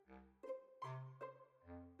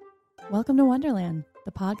Welcome to Wonderland,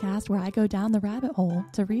 the podcast where I go down the rabbit hole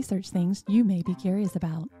to research things you may be curious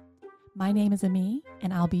about. My name is Ami,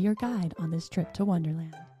 and I'll be your guide on this trip to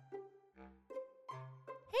Wonderland.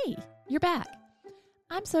 Hey, you're back.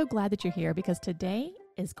 I'm so glad that you're here because today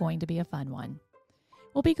is going to be a fun one.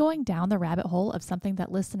 We'll be going down the rabbit hole of something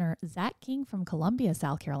that listener Zach King from Columbia,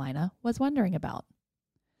 South Carolina, was wondering about.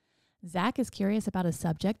 Zach is curious about a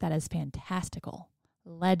subject that is fantastical,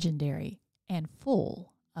 legendary, and full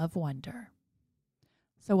of wonder.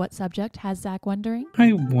 So what subject has Zach wondering?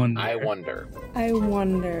 I wonder. I wonder. I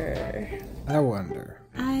wonder. I wonder.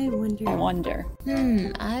 I wonder. I wonder.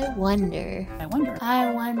 I wonder. I wonder.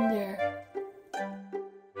 I wonder.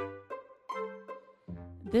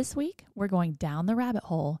 This week, we're going down the rabbit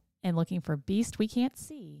hole and looking for beasts we can't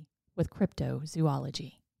see with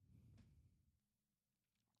cryptozoology.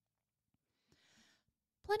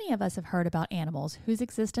 Plenty of us have heard about animals whose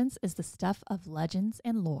existence is the stuff of legends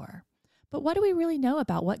and lore. But what do we really know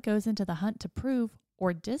about what goes into the hunt to prove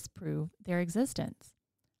or disprove their existence?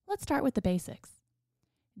 Let's start with the basics.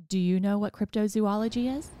 Do you know what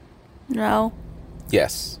cryptozoology is? No.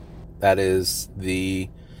 Yes, that is the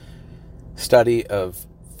study of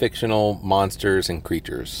fictional monsters and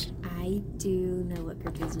creatures. I do know what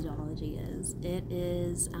cryptozoology is. It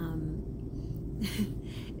is,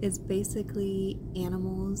 it's basically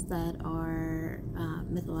animals that are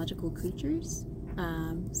mythological creatures.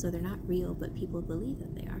 So they're not real, but people believe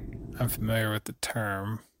that they are. I'm familiar with the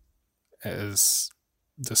term as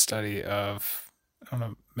the study of,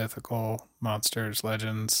 mythical monsters,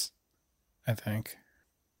 legends, I think.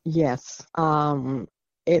 Yes. I'm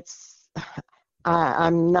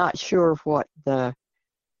not sure what the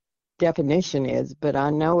definition is, but I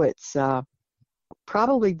know it's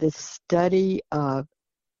probably the study of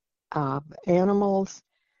animals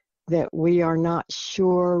that we are not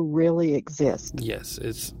sure really exist. Yes,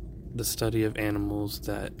 it's the study of animals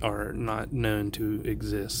that are not known to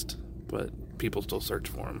exist, but people still search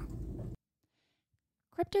for them.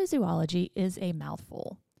 Cryptozoology is a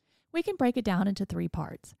mouthful. We can break it down into three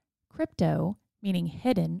parts. Crypto, meaning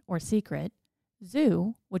hidden or secret,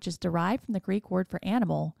 zoo, which is derived from the Greek word for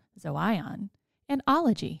animal, zoion, and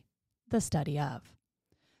ology, the study of.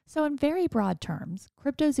 So in very broad terms,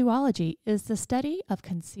 cryptozoology is the study of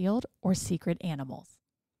concealed or secret animals.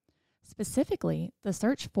 Specifically, the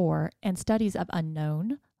search for and studies of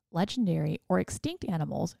unknown, legendary, or extinct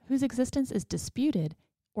animals whose existence is disputed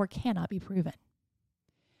or cannot be proven.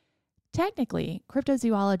 Technically,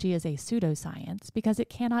 cryptozoology is a pseudoscience because it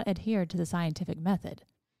cannot adhere to the scientific method.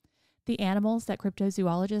 The animals that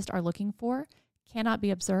cryptozoologists are looking for cannot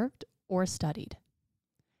be observed or studied.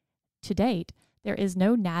 To date, there is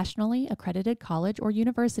no nationally accredited college or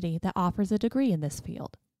university that offers a degree in this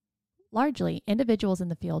field. Largely, individuals in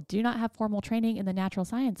the field do not have formal training in the natural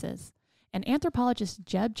sciences, and anthropologist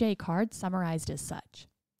Jeb J. Card summarized as such.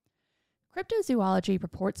 Cryptozoology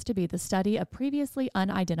purports to be the study of previously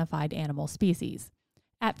unidentified animal species.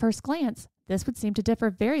 At first glance, this would seem to differ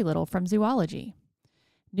very little from zoology.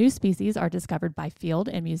 New species are discovered by field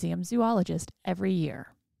and museum zoologists every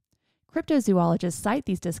year. Cryptozoologists cite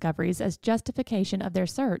these discoveries as justification of their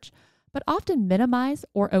search, but often minimize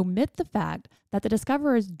or omit the fact that the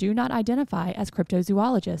discoverers do not identify as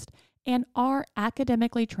cryptozoologists and are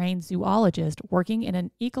academically trained zoologists working in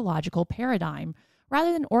an ecological paradigm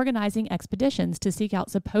rather than organizing expeditions to seek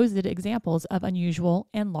out supposed examples of unusual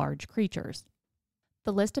and large creatures.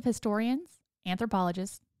 The list of historians,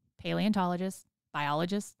 anthropologists, paleontologists,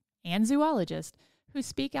 biologists, and zoologists who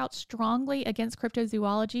speak out strongly against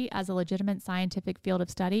cryptozoology as a legitimate scientific field of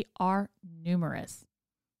study are numerous.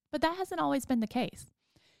 But that hasn't always been the case.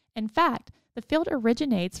 In fact, the field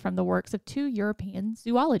originates from the works of two European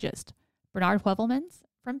zoologists, Bernard Heuvelmans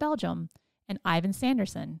from Belgium and Ivan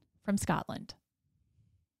Sanderson from Scotland.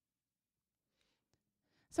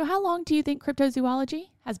 So how long do you think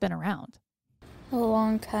cryptozoology has been around? A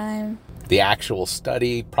long time. The actual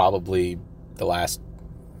study, probably the last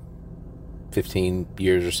 15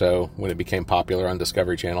 years or so when it became popular on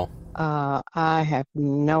Discovery Channel. I have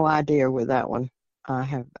no idea with that one.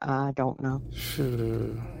 I don't know.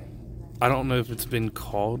 I don't know if it's been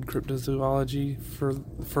called cryptozoology for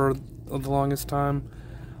the longest time,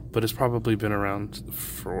 but it's probably been around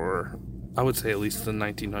for, I would say, at least the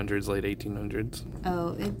 1900s, late 1800s.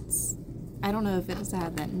 Oh, I don't know if it has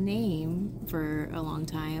had that name for a long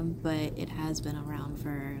time, but it has been around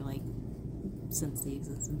for, since the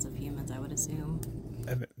existence of humans, I would assume.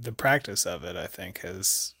 And the practice of it, I think,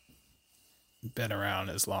 has been around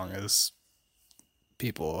as long as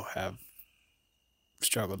people have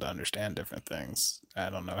struggled to understand different things. I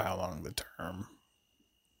don't know how long ago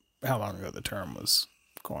the term was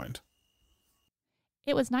coined.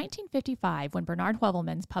 It was 1955 when Bernard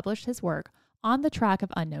Heuvelmans published his work On the Track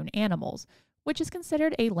of Unknown Animals, which is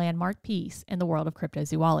considered a landmark piece in the world of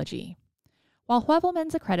cryptozoology. While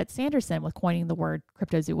Heuvelmans accredits Sanderson with coining the word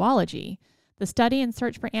cryptozoology, the study and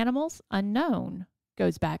search for animals unknown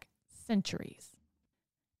goes back centuries.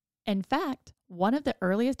 In fact, one of the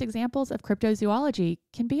earliest examples of cryptozoology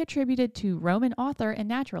can be attributed to Roman author and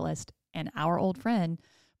naturalist and our old friend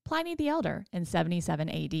Pliny the Elder in 77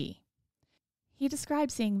 AD. He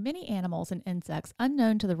described seeing many animals and insects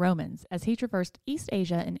unknown to the Romans as he traversed East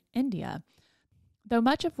Asia and India, though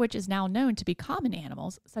much of which is now known to be common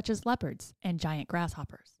animals such as leopards and giant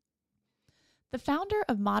grasshoppers. The founder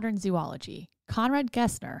of modern zoology, Conrad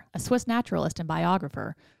Gessner, a Swiss naturalist and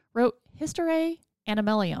biographer, wrote Historiae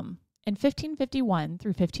Animalium in 1551 through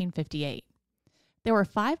 1558. There were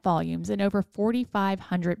 5 volumes and over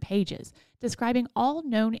 4,500 pages describing all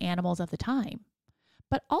known animals of the time,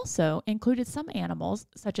 but also included some animals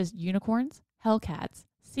such as unicorns, hellcats,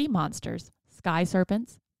 sea monsters, sky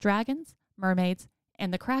serpents, dragons, mermaids,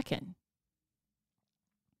 and the kraken.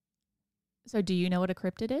 So do you know what a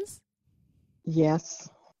cryptid is? Yes,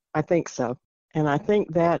 I think so. And I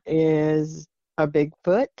think that is a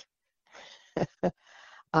Bigfoot.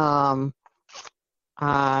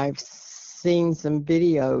 I've seen some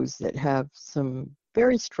videos that have some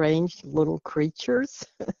very strange little creatures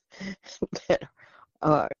that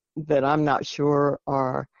that I'm not sure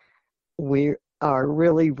are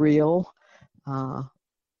really real,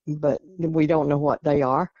 but we don't know what they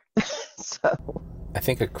are. So I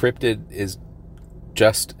think a cryptid is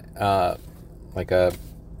just like an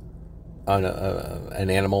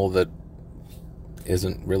animal that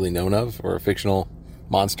isn't really known of, or a fictional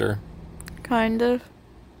monster. Kind of.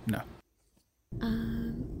 No.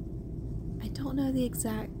 I don't know the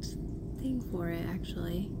exact thing for it,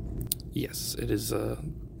 actually. Yes, it is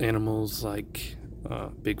animals like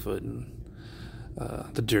Bigfoot and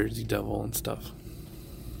the Jersey Devil and stuff.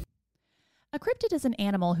 A cryptid is an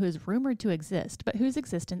animal who is rumored to exist, but whose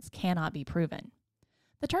existence cannot be proven.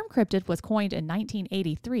 The term cryptid was coined in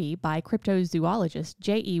 1983 by cryptozoologist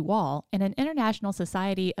J.E. Wall in an International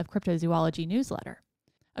Society of Cryptozoology newsletter.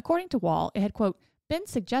 According to Wall, it had, quote, been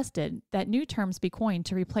suggested that new terms be coined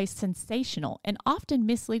to replace sensational and often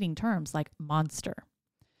misleading terms like monster.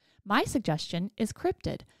 My suggestion is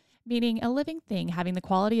cryptid, meaning a living thing having the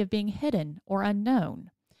quality of being hidden or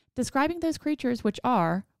unknown, describing those creatures which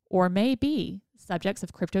are, or may be, subjects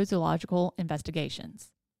of cryptozoological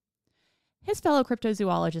investigations. His fellow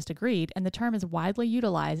cryptozoologist agreed, and the term is widely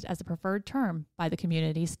utilized as a preferred term by the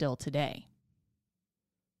community still today.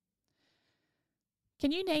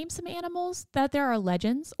 Can you name some animals that there are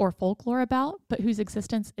legends or folklore about, but whose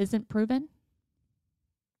existence isn't proven?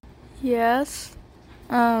 Yes.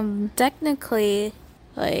 Technically,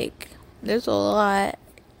 like, there's a lot.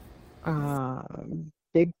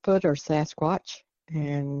 Bigfoot or Sasquatch,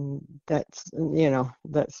 and that's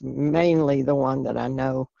mainly the one that I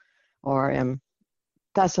know or am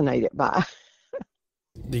fascinated by.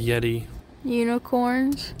 The Yeti,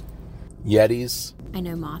 Unicorns. Yetis. I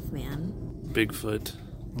know Mothman. Bigfoot,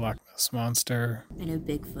 Loch Ness Monster. I know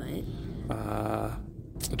Bigfoot.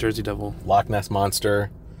 the Jersey Devil. Loch Ness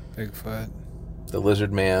Monster. Bigfoot. The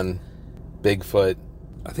Lizard Man. Bigfoot.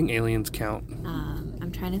 I think aliens count.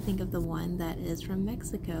 I'm trying to think of the one that is from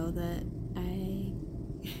Mexico that I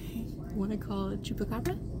want to call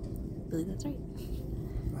Chupacabra. I believe that's right.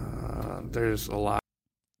 There's a lot.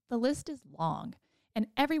 The list is long, and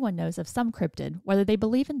everyone knows of some cryptid, whether they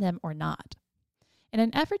believe in them or not. In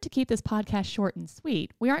an effort to keep this podcast short and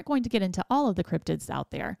sweet, we aren't going to get into all of the cryptids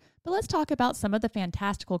out there, but let's talk about some of the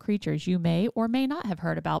fantastical creatures you may or may not have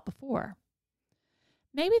heard about before.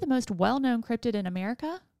 Maybe the most well-known cryptid in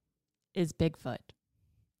America is Bigfoot.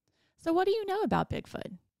 So what do you know about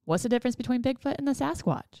Bigfoot? What's the difference between Bigfoot and the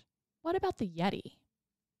Sasquatch? What about the Yeti?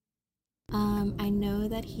 I know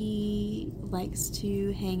that he likes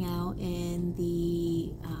to hang out in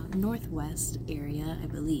the northwest area, I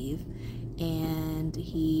believe, and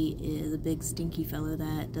he is a big stinky fellow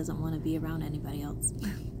that doesn't want to be around anybody else.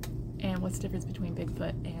 And what's the difference between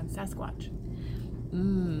Bigfoot and Sasquatch?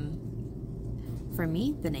 For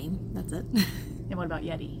me, the name, that's it. And what about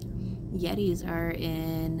Yeti? Yetis are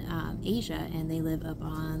in Asia, and they live up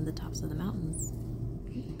on the tops of the mountains.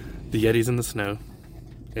 The Yeti's in the snow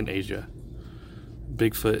in Asia.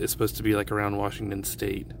 Bigfoot is supposed to be like around Washington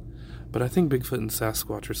State. But I think Bigfoot and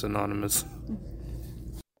Sasquatch are synonymous.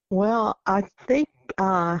 Well, I think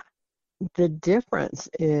the difference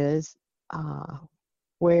is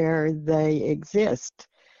where they exist.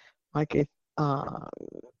 Like if uh,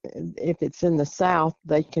 if it's in the south,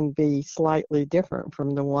 they can be slightly different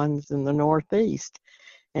from the ones in the northeast.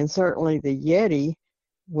 And certainly the Yeti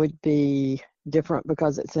would be different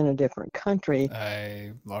because it's in a different country.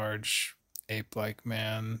 A large ape-like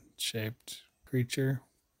man-shaped creature.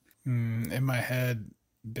 In my head,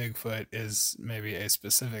 Bigfoot is maybe a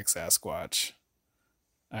specific Sasquatch.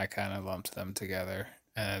 I kind of lumped them together.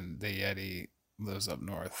 And the Yeti lives up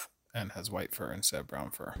north and has white fur instead of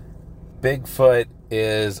brown fur. Bigfoot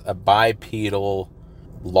is a bipedal,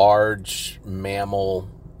 large mammal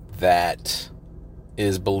that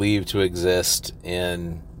is believed to exist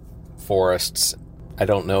in forests. I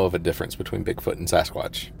don't know of a difference between Bigfoot and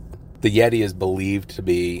Sasquatch. The Yeti is believed to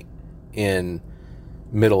be in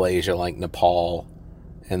Middle Asia, like Nepal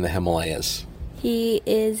and the Himalayas. He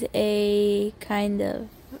is a kind of,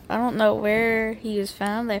 I don't know where he was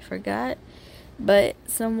found, I forgot, but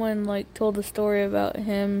someone like told a story about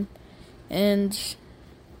him, and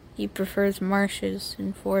he prefers marshes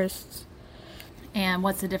and forests. And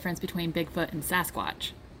what's the difference between Bigfoot and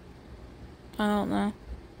Sasquatch? I don't know.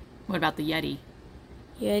 What about the Yeti?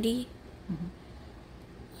 Yeti?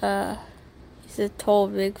 He's a tall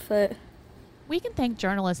Bigfoot. We can thank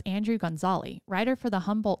journalist Andrew Gonzalez, writer for the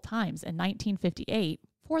Humboldt Times in 1958,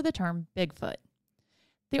 for the term Bigfoot.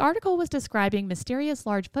 The article was describing mysterious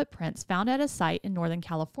large footprints found at a site in Northern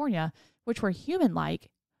California, which were human-like,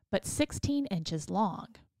 but 16 inches long.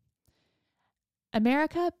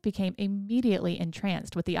 America became immediately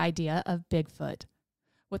entranced with the idea of Bigfoot,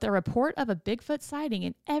 with a report of a Bigfoot sighting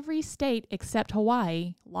in every state except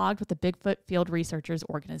Hawaii logged with the Bigfoot Field Researchers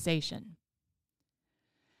Organization.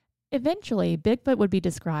 Eventually, Bigfoot would be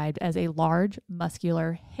described as a large,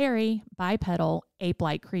 muscular, hairy, bipedal,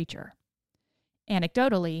 ape-like creature.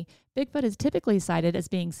 Anecdotally, Bigfoot is typically cited as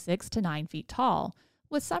being 6 to 9 feet tall,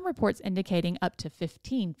 with some reports indicating up to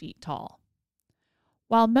 15 feet tall.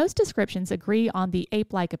 While most descriptions agree on the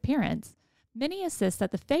ape-like appearance, many insist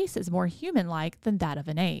that the face is more human-like than that of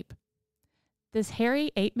an ape. This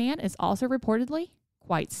hairy ape man is also reportedly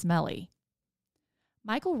quite smelly.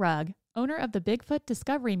 Michael Rugg, owner of the Bigfoot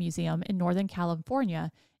Discovery Museum in Northern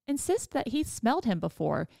California, insists that he smelled him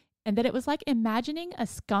before and that it was like imagining a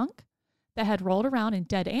skunk that had rolled around in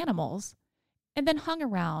dead animals and then hung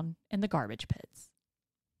around in the garbage pits.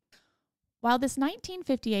 While this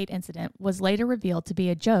 1958 incident was later revealed to be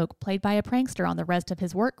a joke played by a prankster on the rest of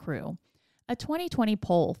his work crew, a 2020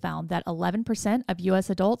 poll found that 11% of U.S.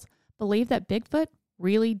 adults believe that Bigfoot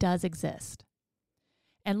really does exist.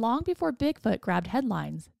 And long before Bigfoot grabbed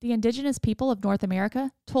headlines, the indigenous people of North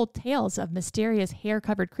America told tales of mysterious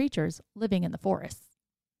hair-covered creatures living in the forests.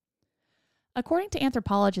 According to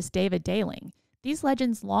anthropologist David Daling, these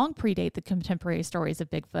legends long predate the contemporary stories of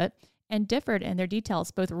Bigfoot and differed in their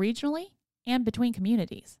details both regionally and between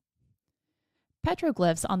communities.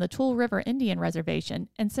 Petroglyphs on the Tool River Indian Reservation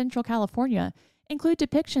in Central California include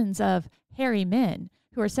depictions of hairy men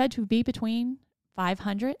who are said to be between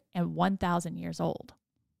 500 and 1,000 years old.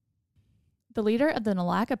 The leader of the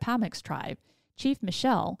Nalaka tribe, Chief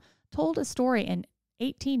Michelle, told a story in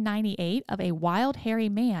 1898 of a wild hairy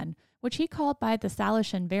man, which he called by the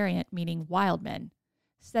Salishan variant meaning wild men,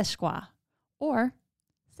 Seshqua, or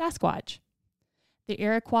Sasquatch. The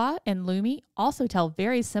Iroquois and Lumi also tell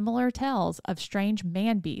very similar tales of strange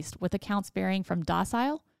man-beast with accounts varying from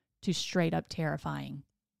docile to straight-up terrifying.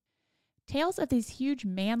 Tales of these huge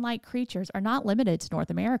man-like creatures are not limited to North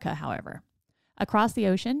America, however. Across the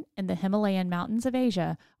ocean, in the Himalayan mountains of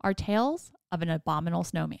Asia, are tales of an abominable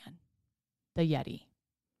snowman, the Yeti.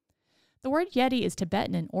 The word Yeti is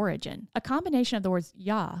Tibetan in origin, a combination of the words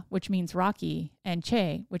Ya, which means rocky, and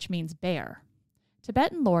Che, which means bear.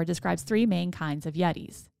 Tibetan lore describes 3 main kinds of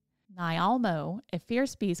Yetis. Nyalmo, a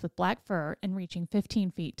fierce beast with black fur and reaching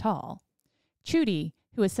 15 feet tall. Chudi,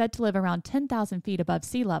 who is said to live around 10,000 feet above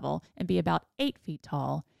sea level and be about 8 feet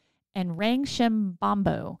tall. And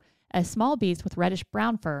Rangshimbambo, a small beast with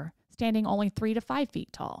reddish-brown fur, standing only 3 to 5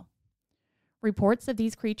 feet tall. Reports of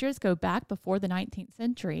these creatures go back before the 19th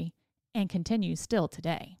century and continue still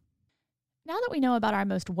today. Now that we know about our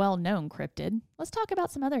most well-known cryptid, let's talk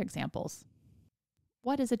about some other examples.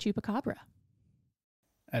 What is a chupacabra?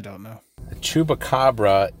 I don't know. A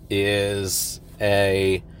chupacabra is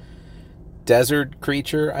a desert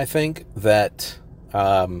creature, I think, that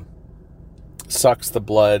sucks the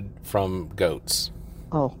blood from goats.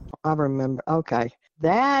 Oh, I remember. Okay.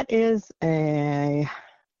 That is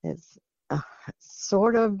it's a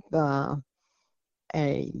sort of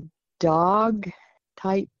a dog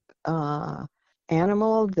type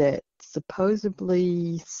animal that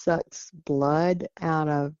supposedly sucks blood out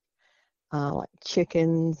of like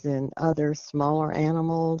chickens and other smaller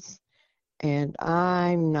animals, and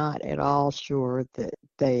I'm not at all sure that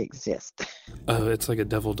they exist. Oh, it's like a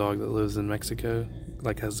devil dog that lives in Mexico.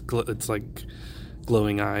 Like it's like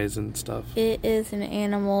glowing eyes and stuff. It is an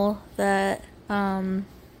animal that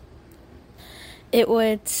it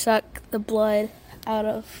would suck the blood out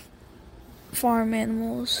of farm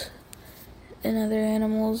animals and other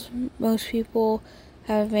animals. Most people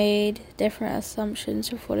have made different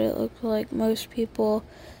assumptions of what it looked like. Most people,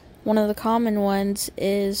 one of the common ones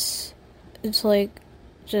is it's like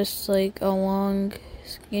just like a long,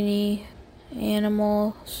 skinny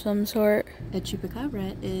animal, some sort. A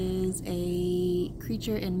chupacabra is a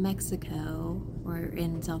creature in Mexico, or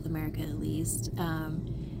in South America at least,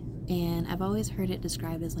 and I've always heard it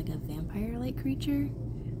described as like a vampire-like creature,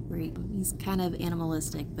 where he's kind of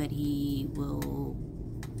animalistic, but he will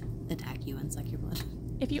attack you and suck your blood.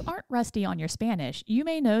 If you aren't rusty on your Spanish, you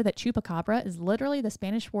may know that chupacabra is literally the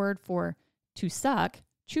Spanish word for to suck,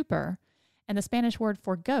 chuper, and the Spanish word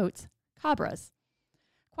for goats, cabras.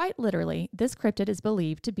 Quite literally, this cryptid is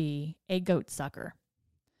believed to be a goat sucker.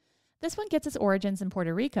 This one gets its origins in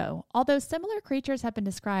Puerto Rico, although similar creatures have been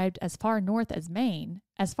described as far north as Maine,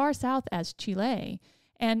 as far south as Chile,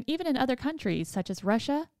 and even in other countries such as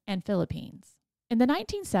Russia and Philippines. In the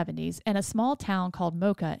 1970s, in a small town called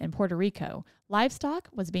Mocha in Puerto Rico, livestock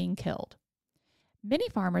was being killed. Many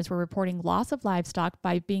farmers were reporting loss of livestock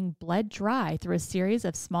by being bled dry through a series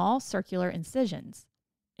of small circular incisions.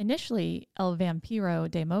 Initially, El Vampiro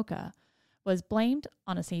de Mocha was blamed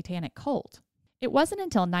on a satanic cult. It wasn't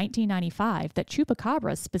until 1995 that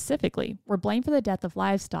chupacabras specifically were blamed for the death of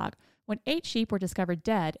livestock when 8 sheep were discovered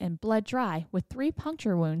dead and bled dry with 3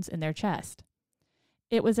 puncture wounds in their chest.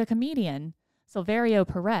 It was a comedian, Silverio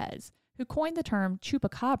Perez, who coined the term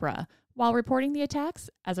chupacabra while reporting the attacks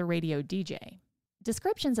as a radio DJ.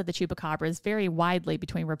 Descriptions of the chupacabras vary widely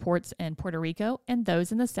between reports in Puerto Rico and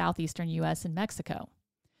those in the southeastern U.S. and Mexico.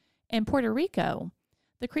 In Puerto Rico,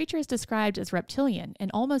 the creature is described as reptilian and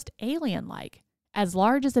almost alien-like, as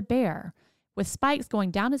large as a bear, with spikes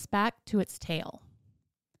going down its back to its tail.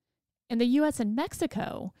 In the U.S. and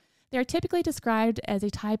Mexico, they are typically described as a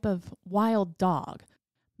type of wild dog,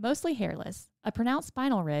 mostly hairless, a pronounced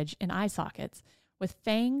spinal ridge and eye sockets, with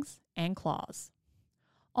fangs and claws.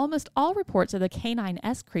 Almost all reports of the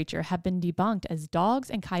canine-esque creature have been debunked as dogs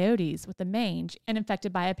and coyotes with the mange and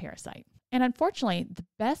infected by a parasite. And unfortunately, the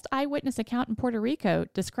best eyewitness account in Puerto Rico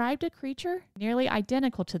described a creature nearly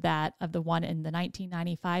identical to that of the one in the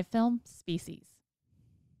 1995 film Species.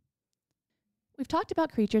 We've talked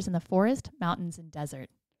about creatures in the forest, mountains, and desert.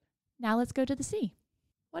 Now let's go to the sea.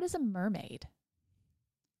 What is a mermaid?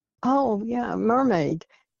 Oh, yeah, a mermaid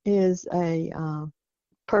is a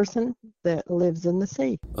person that lives in the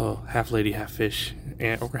sea. Oh, half lady, half fish,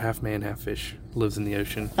 or half man, half fish, lives in the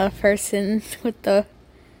ocean. A person with the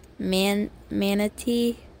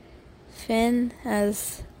manatee fin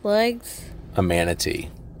as legs. A manatee.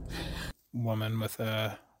 Woman with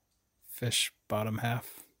a fish bottom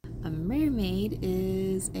half. A mermaid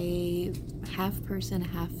is a half person,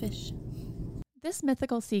 half fish. This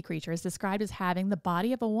mythical sea creature is described as having the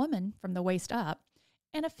body of a woman from the waist up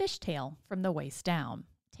and a fish tail from the waist down.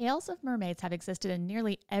 Tales of mermaids have existed in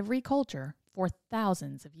nearly every culture for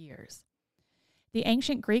thousands of years. The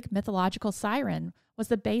ancient Greek mythological siren was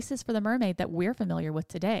the basis for the mermaid that we're familiar with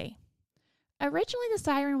today. Originally, the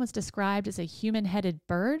siren was described as a human-headed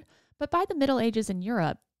bird, but by the Middle Ages in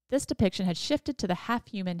Europe, this depiction had shifted to the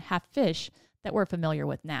half-human, half-fish that we're familiar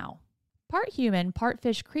with now. Part human, part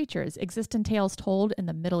fish creatures exist in tales told in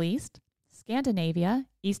the Middle East, Scandinavia,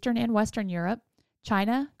 Eastern and Western Europe,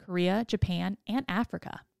 China, Korea, Japan, and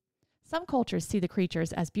Africa. Some cultures see the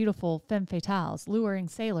creatures as beautiful femme fatales luring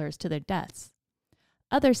sailors to their deaths.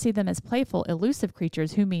 Others see them as playful, elusive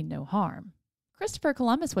creatures who mean no harm. Christopher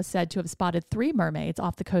Columbus was said to have spotted 3 mermaids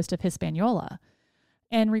off the coast of Hispaniola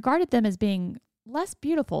and regarded them as being less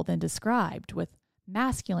beautiful than described, with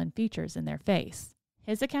masculine features in their face.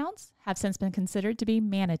 His accounts have since been considered to be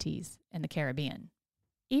manatees in the Caribbean.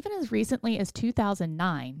 Even as recently as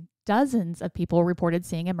 2009, dozens of people reported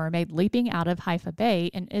seeing a mermaid leaping out of Haifa Bay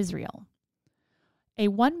in Israel. A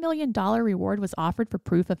 $1 million reward was offered for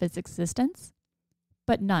proof of its existence,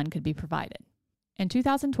 but none could be provided. In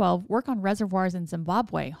 2012, work on reservoirs in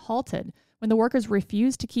Zimbabwe halted when the workers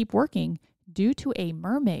refused to keep working due to a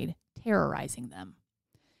mermaid terrorizing them.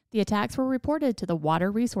 The attacks were reported to the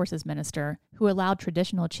Water Resources Minister, who allowed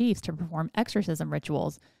traditional chiefs to perform exorcism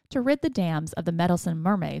rituals to rid the dams of the meddlesome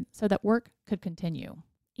mermaid so that work could continue.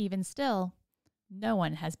 Even still, no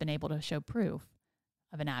one has been able to show proof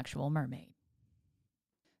of an actual mermaid.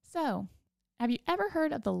 So, have you ever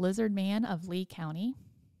heard of the Lizard Man of Lee County?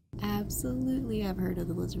 Absolutely, I've heard of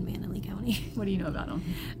the lizard man in Lee County. What do you know about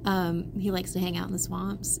him? He likes to hang out in the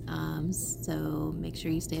swamps, so make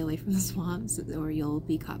sure you stay away from the swamps or you'll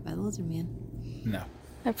be caught by the lizard man. No.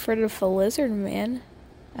 I've heard of the lizard man.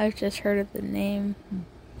 I've just heard of the name.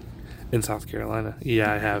 In South Carolina.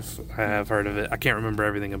 Yeah, I have heard of it. I can't remember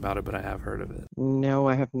everything about it, but I have heard of it. No,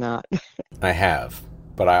 I have not. I have,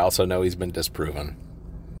 but I also know he's been disproven.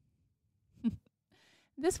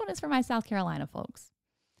 This one is for my South Carolina folks.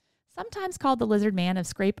 Sometimes called the lizard man of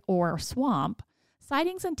Scrape or Swamp,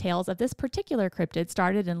 sightings and tales of this particular cryptid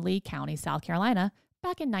started in Lee County, South Carolina,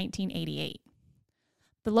 back in 1988.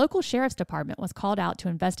 The local sheriff's department was called out to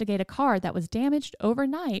investigate a car that was damaged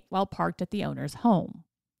overnight while parked at the owner's home.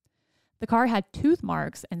 The car had tooth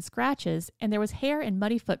marks and scratches, and there was hair and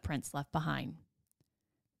muddy footprints left behind.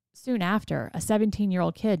 Soon after, a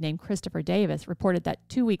 17-year-old kid named Christopher Davis reported that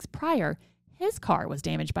 2 weeks prior, his car was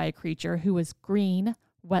damaged by a creature who was green,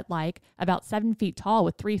 wet-like, about 7 feet tall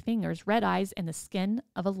with 3 fingers, red eyes, and the skin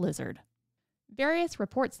of a lizard. Various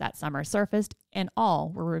reports that summer surfaced, and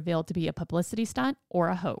all were revealed to be a publicity stunt or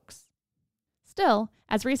a hoax. Still,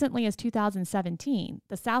 as recently as 2017,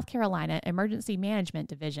 the South Carolina Emergency Management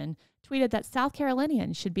Division tweeted that South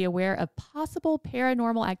Carolinians should be aware of possible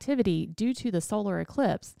paranormal activity due to the solar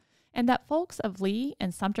eclipse, and that folks of Lee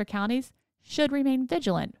and Sumter counties should remain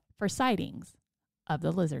vigilant for sightings of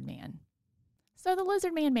the lizard man. So the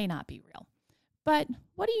lizard man may not be real. But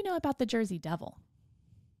what do you know about the Jersey Devil?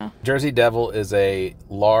 Jersey Devil is a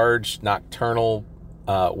large nocturnal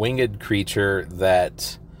winged creature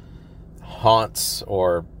that haunts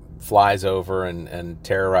or flies over and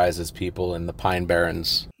terrorizes people in the Pine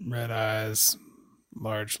Barrens. Red eyes,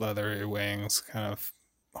 large leathery wings, kind of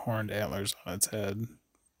horned antlers on its head,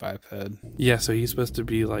 biped. Yeah, so he's supposed to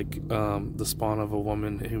be like the spawn of a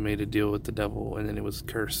woman who made a deal with the devil, and then it was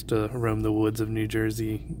cursed to roam the woods of New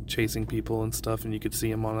Jersey, chasing people and stuff, and you could see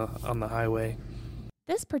him on the highway.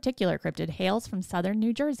 This particular cryptid hails from southern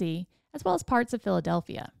New Jersey, as well as parts of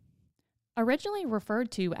Philadelphia. Originally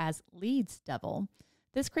referred to as Leeds Devil,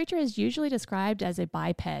 this creature is usually described as a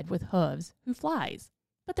biped with hooves who flies,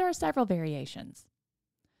 but there are several variations.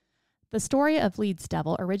 The story of Leeds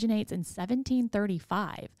Devil originates in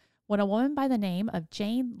 1735 when a woman by the name of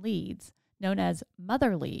Jane Leeds, known as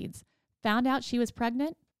Mother Leeds, found out she was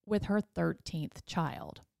pregnant with her 13th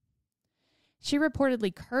child. She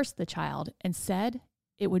reportedly cursed the child and said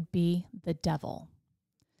it would be the devil.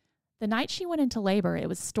 The night she went into labor, it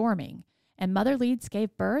was storming, and Mother Leeds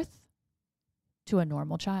gave birth to a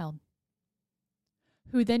normal child,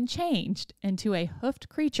 who then changed into a hoofed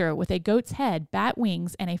creature with a goat's head, bat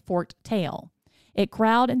wings, and a forked tail. It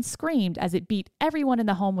growled and screamed as it beat everyone in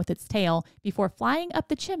the home with its tail before flying up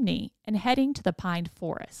the chimney and heading to the pine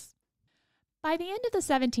forests. By the end of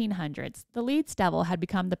the 1700s, the Leeds Devil had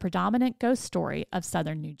become the predominant ghost story of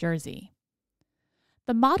southern New Jersey.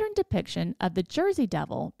 The modern depiction of the Jersey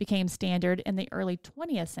Devil became standard in the early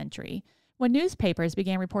 20th century when newspapers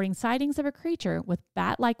began reporting sightings of a creature with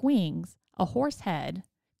bat-like wings, a horse head,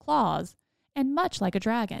 claws, and much like a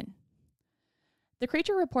dragon. The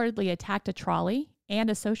creature reportedly attacked a trolley and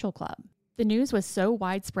a social club. The news was so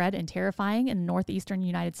widespread and terrifying in the northeastern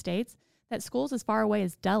United States that schools as far away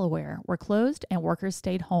as Delaware were closed and workers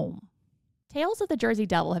stayed home. Tales of the Jersey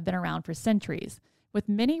Devil have been around for centuries, with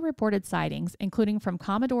many reported sightings, including from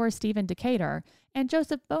Commodore Stephen Decatur and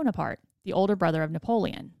Joseph Bonaparte, the older brother of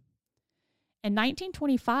Napoleon. In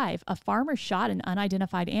 1925, a farmer shot an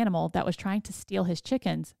unidentified animal that was trying to steal his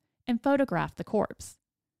chickens and photographed the corpse.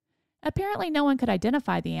 Apparently, no one could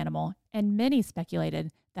identify the animal, and many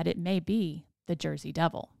speculated that it may be the Jersey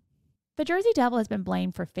Devil. The Jersey Devil has been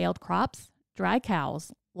blamed for failed crops, dry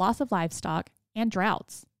cows, loss of livestock, and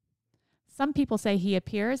droughts. Some people say he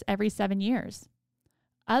appears every 7 years.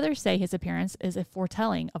 Others say his appearance is a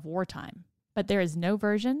foretelling of wartime, but there is no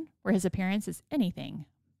version where his appearance is anything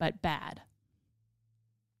but bad.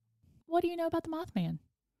 What do you know about the Mothman?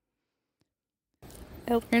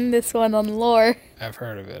 I learned this one on lore. I've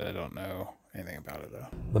heard of it. I don't know anything about it, though.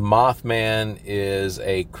 The Mothman is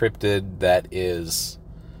a cryptid that is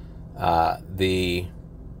the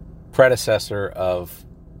predecessor of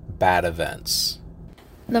bad events.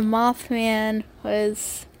 The Mothman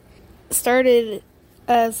was started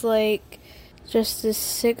as like just this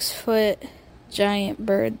 6-foot giant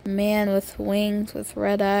bird, man with wings with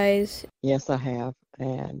red eyes. Yes, I have.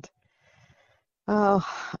 And I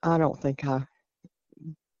don't think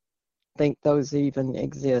those even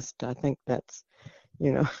exist. I think that's,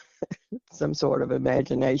 some sort of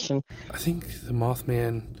imagination. I think the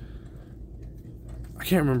Mothman, I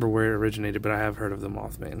can't remember where it originated, but I have heard of the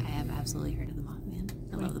Mothman. I have absolutely heard of the Mothman.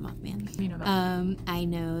 I love the Mothman. You know about I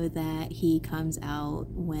know that he comes out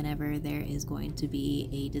whenever there is going to be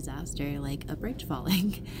a disaster, like a bridge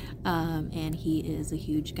falling. And he is a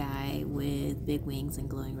huge guy with big wings and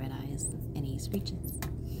glowing red eyes, and he screeches.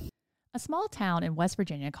 A small town in West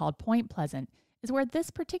Virginia called Point Pleasant is where this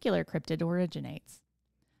particular cryptid originates.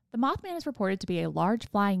 The Mothman is reported to be a large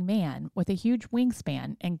flying man with a huge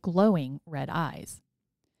wingspan and glowing red eyes.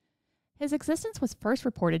 His existence was first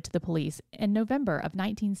reported to the police in November of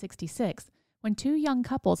 1966 when two young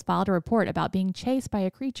couples filed a report about being chased by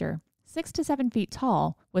a creature 6 to 7 feet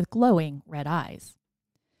tall with glowing red eyes.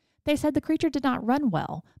 They said the creature did not run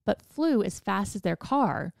well, but flew as fast as their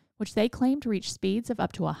car, which they claimed to reach speeds of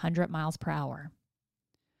up to 100 miles per hour.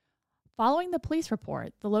 Following the police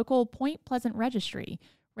report, the local Point Pleasant Registry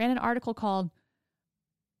ran an article called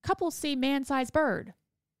 "Couples See Man-Sized Bird,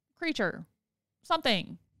 Creature,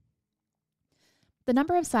 Something." The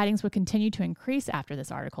number of sightings would continue to increase after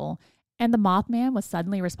this article, and the Mothman was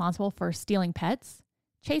suddenly responsible for stealing pets,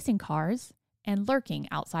 chasing cars, and lurking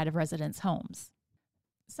outside of residents' homes.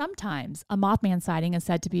 Sometimes, a Mothman sighting is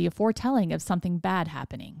said to be a foretelling of something bad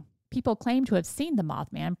happening. People claim to have seen the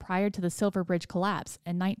Mothman prior to the Silver Bridge collapse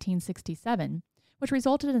in 1967, which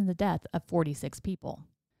resulted in the death of 46 people.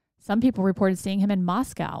 Some people reported seeing him in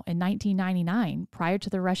Moscow in 1999 prior to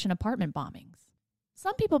the Russian apartment bombings.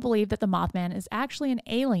 Some people believe that the Mothman is actually an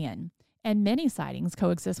alien, and many sightings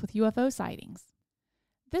coexist with UFO sightings.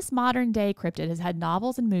 This modern-day cryptid has had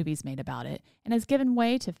novels and movies made about it and has given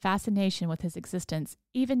way to fascination with his existence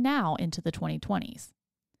even now into the 2020s.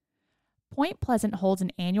 Point Pleasant holds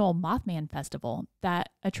an annual Mothman Festival that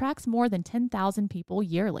attracts more than 10,000 people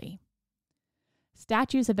yearly.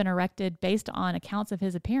 Statues have been erected based on accounts of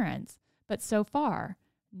his appearance, but so far,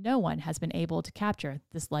 no one has been able to capture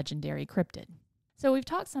this legendary cryptid. So we've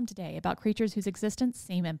talked some today about creatures whose existence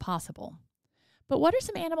seem impossible. But what are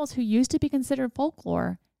some animals who used to be considered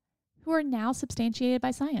folklore who are now substantiated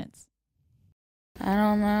by science? I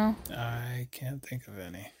don't know. I can't think of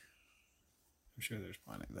any. I'm sure there's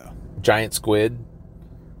plenty, though. Giant squid.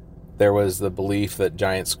 There was the belief that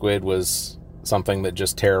giant squid was something that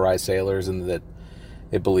just terrorized sailors, and that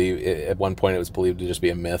at one point it was believed to just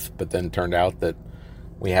be a myth, but then turned out that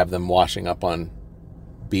we have them washing up on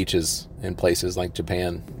beaches in places like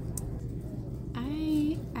Japan.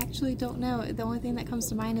 I actually don't know. The only thing that comes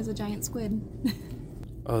to mind is a giant squid.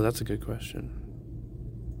 Oh, that's a good question.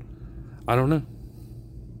 I don't know.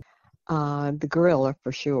 The gorilla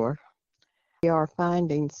for sure. We are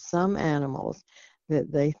finding some animals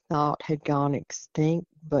that they thought had gone extinct,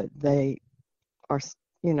 but they are,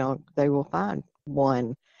 they will find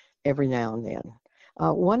one every now and then.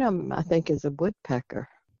 One of them, I think, is a woodpecker.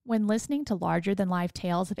 When listening to larger-than-life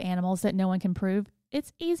tales of animals that no one can prove,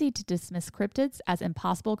 it's easy to dismiss cryptids as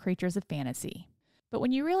impossible creatures of fantasy. But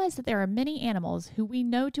when you realize that there are many animals who we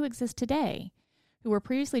know to exist today, who were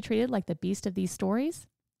previously treated like the beast of these stories,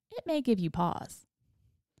 it may give you pause.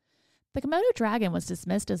 The Komodo dragon was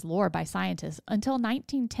dismissed as lore by scientists until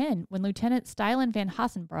 1910 when Lieutenant Stylen van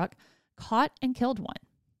Hassenbroek caught and killed one.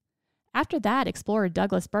 After that, explorer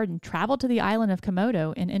Douglas Burden traveled to the island of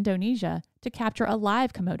Komodo in Indonesia to capture a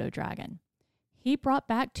live Komodo dragon. He brought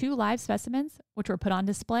back 2 live specimens, which were put on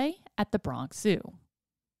display at the Bronx Zoo.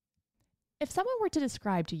 If someone were to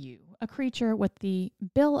describe to you a creature with the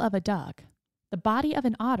bill of a duck, the body of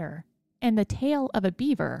an otter, and the tail of a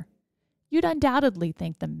beaver, you'd undoubtedly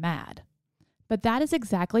think them mad. But that is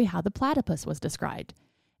exactly how the platypus was described.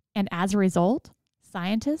 And as a result,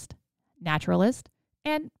 scientists, naturalists,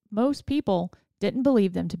 and most people didn't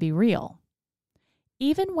believe them to be real.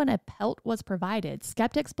 Even when a pelt was provided,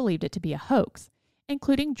 skeptics believed it to be a hoax,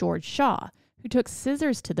 including George Shaw, who took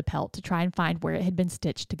scissors to the pelt to try and find where it had been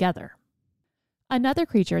stitched together. Another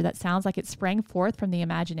creature that sounds like it sprang forth from the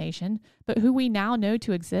imagination, but who we now know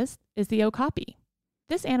to exist, is the okapi.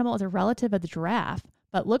 This animal is a relative of the giraffe,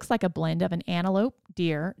 but looks like a blend of an antelope,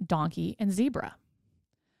 deer, donkey, and zebra.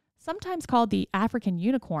 Sometimes called the African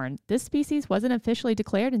unicorn, this species wasn't officially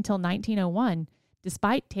declared until 1901,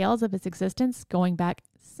 despite tales of its existence going back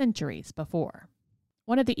centuries before.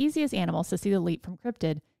 One of the easiest animals to see the leap from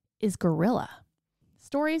cryptid is gorilla.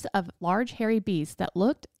 Stories of large hairy beasts that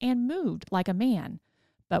looked and moved like a man,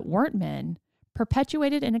 but weren't men,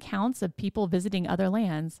 perpetuated in accounts of people visiting other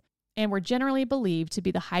lands, and were generally believed to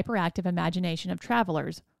be the hyperactive imagination of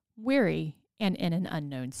travelers, weary and in an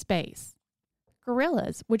unknown space.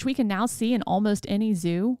 Gorillas, which we can now see in almost any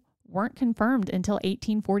zoo, weren't confirmed until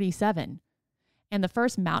 1847, and the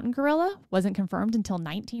first mountain gorilla wasn't confirmed until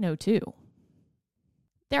 1902.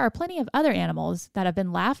 There are plenty of other animals that have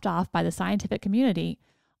been laughed off by the scientific community,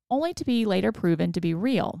 only to be later proven to be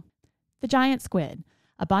real. The giant squid,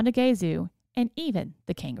 a bondagezu, and even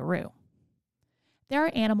the kangaroo. There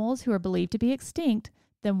are animals who are believed to be extinct,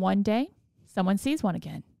 then one day, someone sees one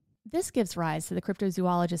again. This gives rise to the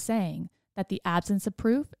cryptozoologist saying that the absence of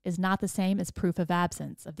proof is not the same as proof of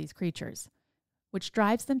absence of these creatures, which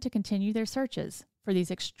drives them to continue their searches for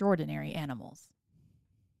these extraordinary animals.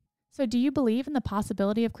 So do you believe in the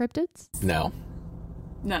possibility of cryptids? No.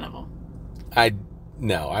 None of them. I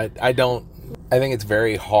don't. I think it's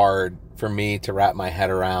very hard for me to wrap my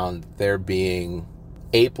head around there being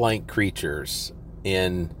ape-like creatures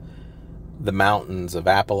in the mountains of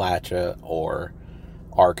Appalachia or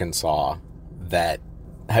Arkansas that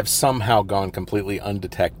have somehow gone completely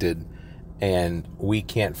undetected, and we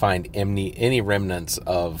can't find any remnants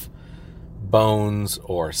of bones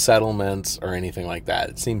or settlements or anything like that.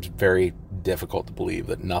 It seems very difficult to believe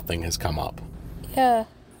that nothing has come up. Yeah,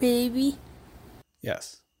 baby.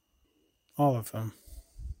 Yes. All of them.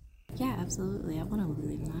 Yeah, absolutely. I want to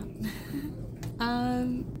believe that.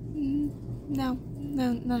 No,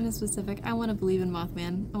 not in specific. I want to believe in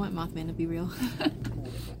Mothman. I want Mothman to be real.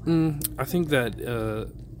 I think that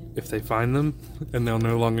if they find them and they're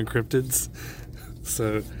no longer cryptids,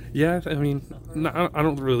 so yeah, I mean, no, I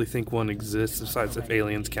don't really think one exists. Besides, if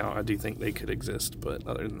aliens count, I do think they could exist, but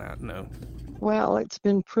other than that, no. Well, it's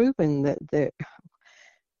been proven that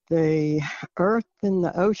the earth and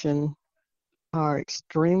the ocean are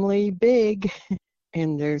extremely big,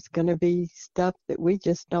 and there's going to be stuff that we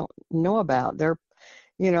just don't know about. There are,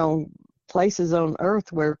 places on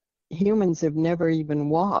earth where humans have never even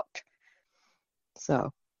walked.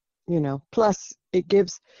 So, plus it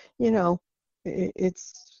gives,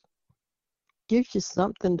 it's gives you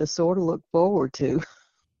something to sort of look forward to.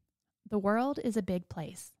 The world is a big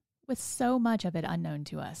place, with so much of it unknown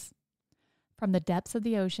to us. From the depths of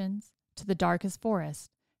the oceans, to the darkest forests,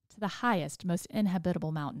 to the highest, most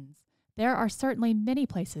inhabitable mountains, there are certainly many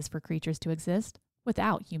places for creatures to exist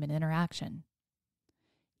without human interaction.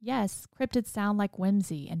 Yes, cryptids sound like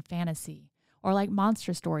whimsy and fantasy, or like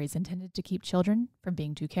monster stories intended to keep children from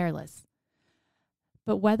being too careless.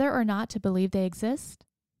 But whether or not to believe they exist,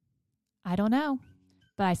 I don't know,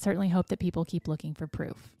 but I certainly hope that people keep looking for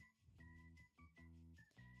proof.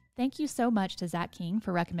 Thank you so much to Zach King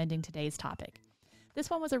for recommending today's topic. This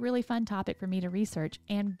one was a really fun topic for me to research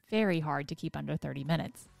and very hard to keep under 30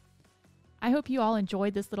 minutes. I hope you all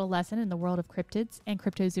enjoyed this little lesson in the world of cryptids and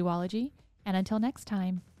cryptozoology, and until next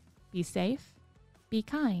time, be safe, be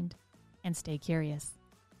kind, and stay curious.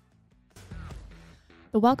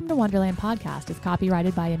 The Welcome to Wonderland podcast is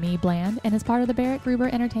copyrighted by Ami Bland and is part of the Barrett Gruber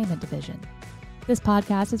Entertainment Division. This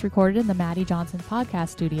podcast is recorded in the Maddie Johnson Podcast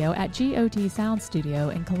Studio at GOT Sound Studio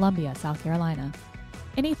in Columbia, South Carolina.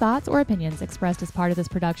 Any thoughts or opinions expressed as part of this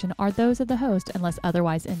production are those of the host unless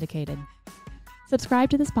otherwise indicated. Subscribe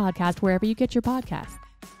to this podcast wherever you get your podcasts.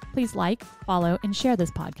 Please like, follow, and share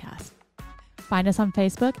this podcast. Find us on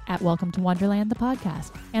Facebook at Welcome to Wonderland the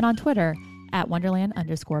Podcast and on Twitter at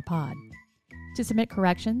Wonderland_pod. To submit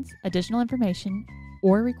corrections, additional information,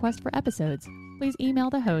 or request for episodes, please email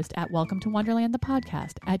the host at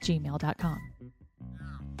welcometowonderlandthepodcast@gmail.com.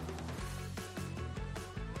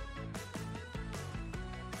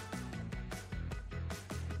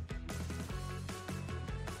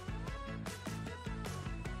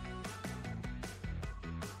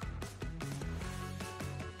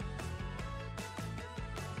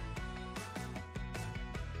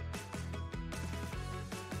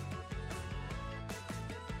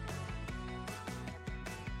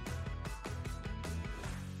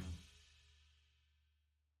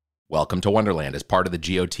 Welcome to Wonderland is part of the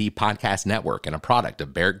GOT Podcast Network and a product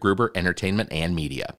of Barrett Gruber Entertainment and Media.